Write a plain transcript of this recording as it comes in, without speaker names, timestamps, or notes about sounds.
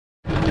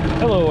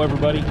Hello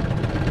everybody,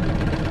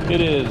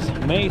 it is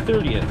May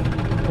 30th,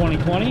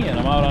 2020 and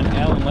I'm out on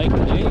Allen Lake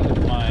today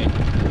with my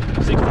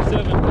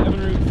 67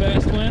 Evinrude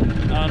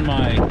Fastwin on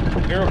my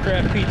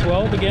Aerocraft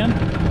P-12 again.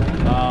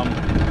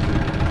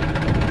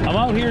 I'm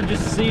out here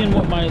just seeing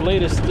what my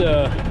latest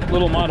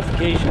little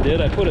modification did.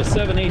 I put a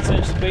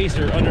 7/8"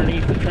 spacer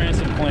underneath the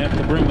transom clamp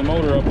to bring the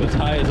motor up as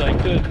high as I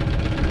could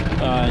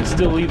and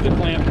still leave the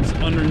clamps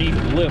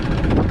underneath the lip.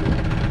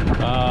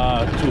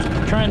 Just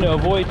trying to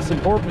avoid some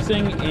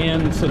porpoising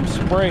and some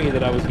spray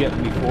that I was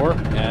getting before.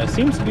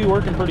 Seems to be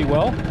working pretty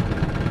well.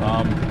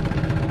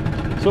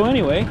 So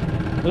anyway,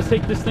 let's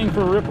take this thing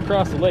for a rip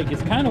across the lake.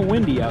 It's kind of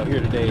windy out here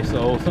today,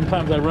 so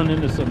sometimes I run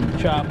into some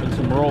chop and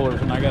some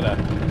rollers and I gotta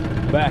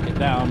back it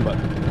down, but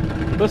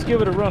let's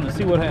give it a run and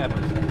see what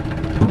happens.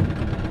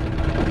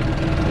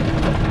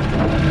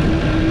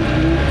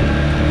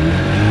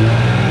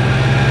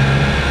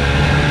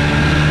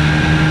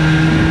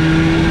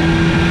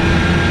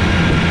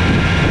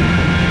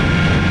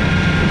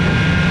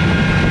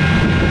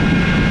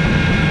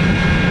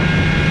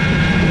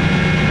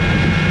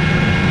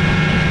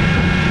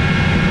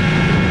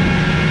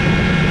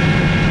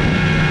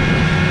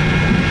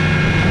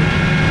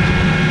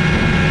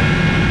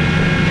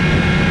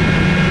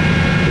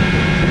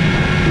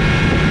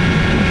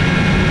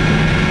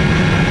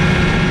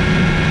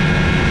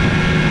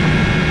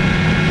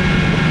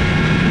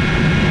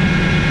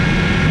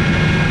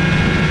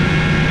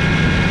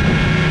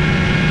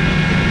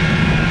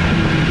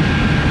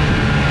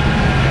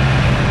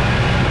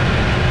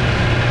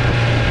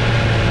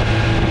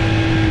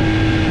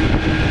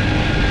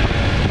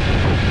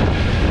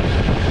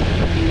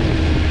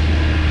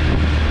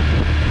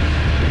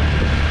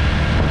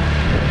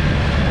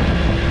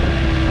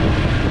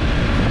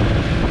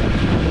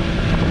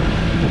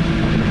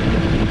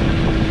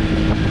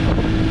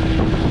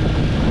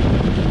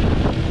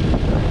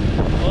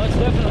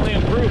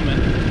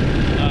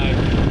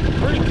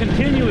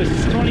 Continuous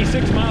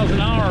 26 miles an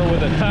hour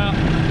with a top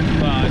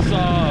I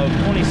saw of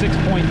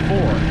 26.4,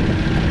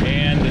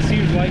 and it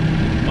seems like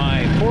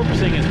my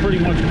porpoising is pretty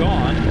much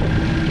gone.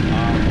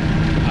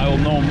 I will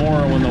know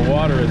more when the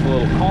water is a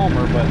little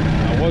calmer, but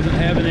I wasn't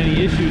having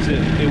any issues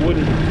that it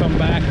wouldn't come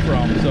back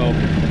from, so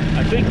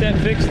I think that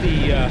fixed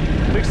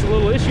the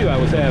little issue I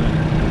was having.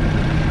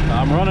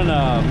 I'm running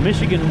a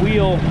Michigan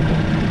Wheel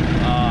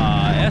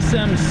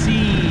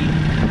SMC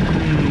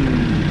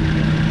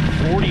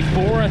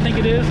 44, I think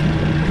it is.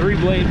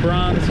 3-blade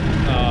bronze,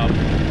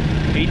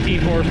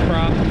 18 horse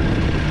prop,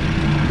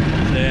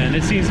 and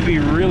it seems to be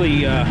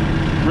really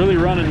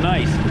running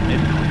nice.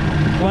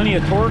 Plenty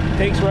of torque,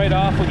 takes right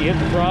off when you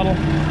hit the throttle,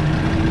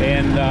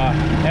 and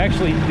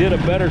actually did a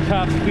better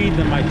top speed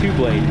than my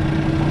 2-blade.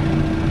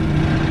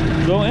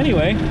 So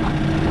anyway,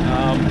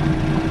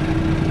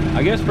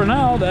 I guess for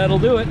now that'll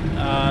do it,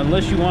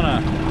 unless you want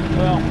to,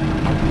 well,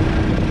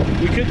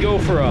 we could go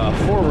for a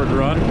forward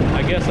run.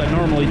 I guess I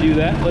normally do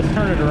that. Let's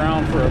turn it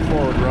around for a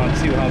forward run,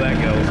 see how that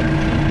goes.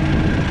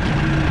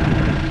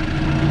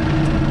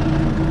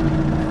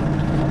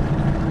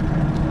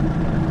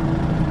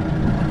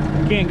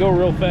 Can't go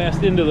real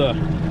fast into the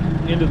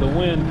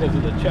wind because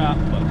of the chop,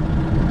 but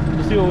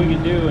we'll see what we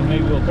can do, and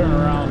maybe we'll turn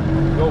around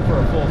and go for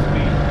a full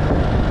speed.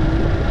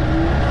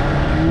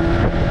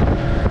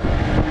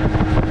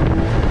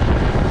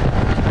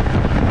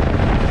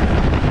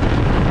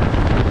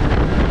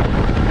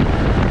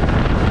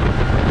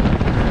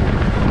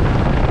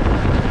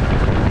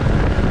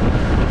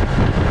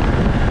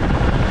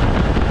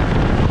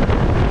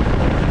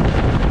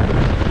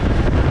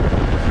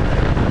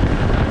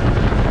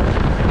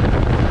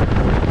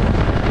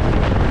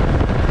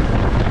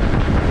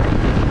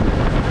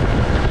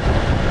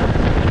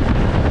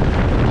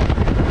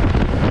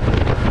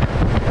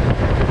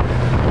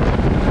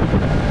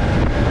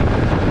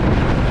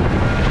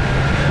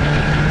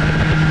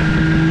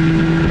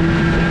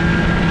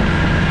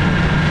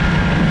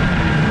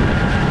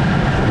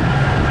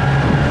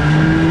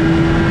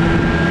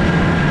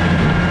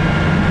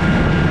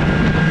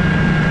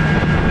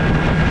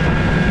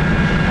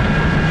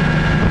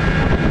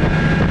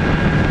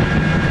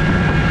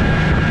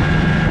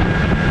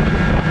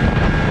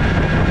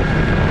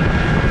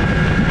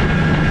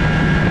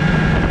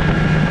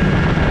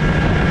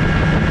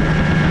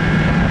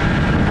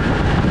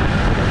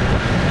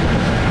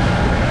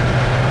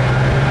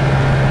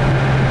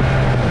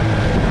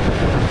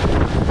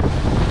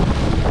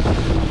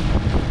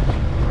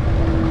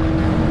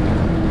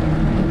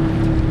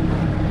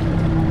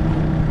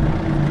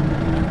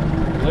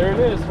 There it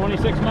is,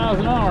 26 miles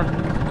an hour.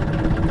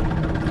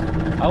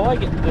 I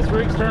like it. This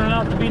rig's turning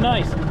out to be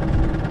nice.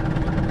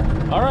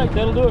 All right,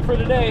 that'll do it for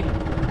today.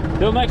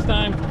 Till next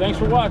time, thanks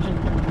for watching.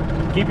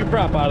 Keep your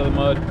prop out of the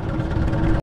mud.